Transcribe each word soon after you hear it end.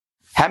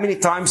How many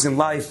times in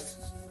life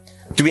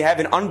do we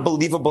have an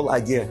unbelievable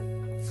idea?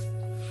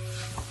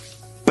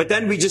 But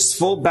then we just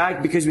fall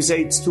back because we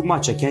say, it's too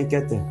much, I can't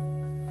get there.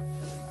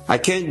 I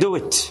can't do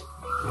it.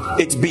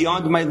 It's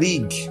beyond my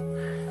league.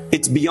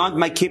 It's beyond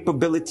my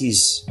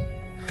capabilities.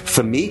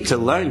 For me to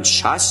learn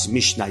Shas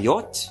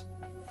Mishnayot?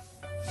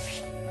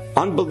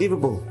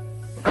 Unbelievable.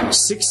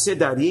 6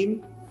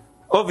 Sedarim,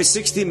 over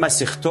 60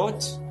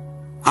 Masechtot.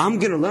 I'm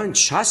going to learn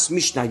Shas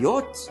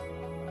Mishnayot?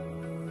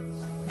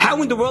 How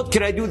in the world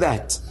can I do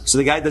that? So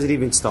the guy doesn't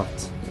even start.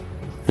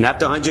 And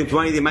after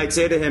 120, they might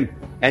say to him,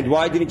 and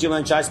why didn't you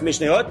learn Shas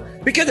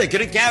Mishnayot? Because I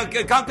couldn't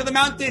conquer the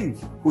mountain.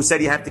 Who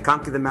said you have to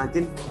conquer the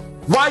mountain?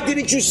 Why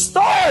didn't you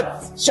start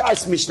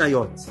Shas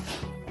Mishnayot?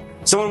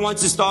 Someone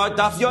wants to start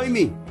Daf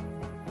Yomi.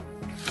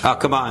 Oh,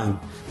 come on.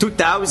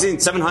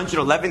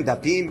 2,711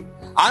 Dapim.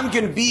 I'm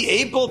going to be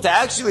able to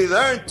actually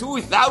learn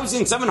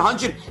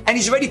 2,700. And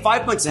he's already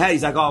 5 months ahead.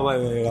 He's like, oh,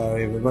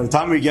 wait. By the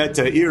time we get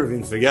to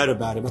Eruvin, forget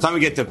about it. By the time we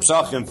get to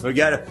Pesachim,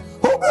 forget it.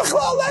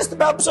 Who asked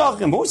about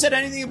Pesachim? Who said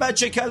anything about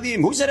Shekalim?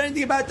 Who said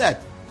anything about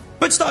that?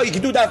 But still, you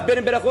can do Daf Ben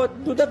and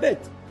Berachot, do Daf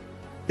Bet.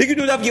 You can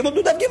do Daf Gimel,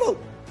 do Daf Gimel.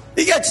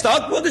 You get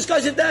stuck, we'll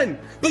discuss it then.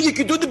 But you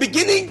can do the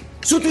beginning,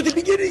 so do the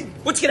beginning.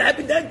 What's going to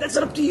happen then? That's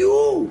not up to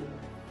you.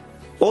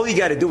 All you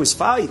got to do is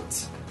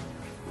fight.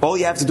 All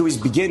you have to do is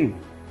begin.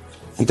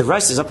 And the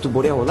rest is up to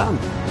Borei Olam.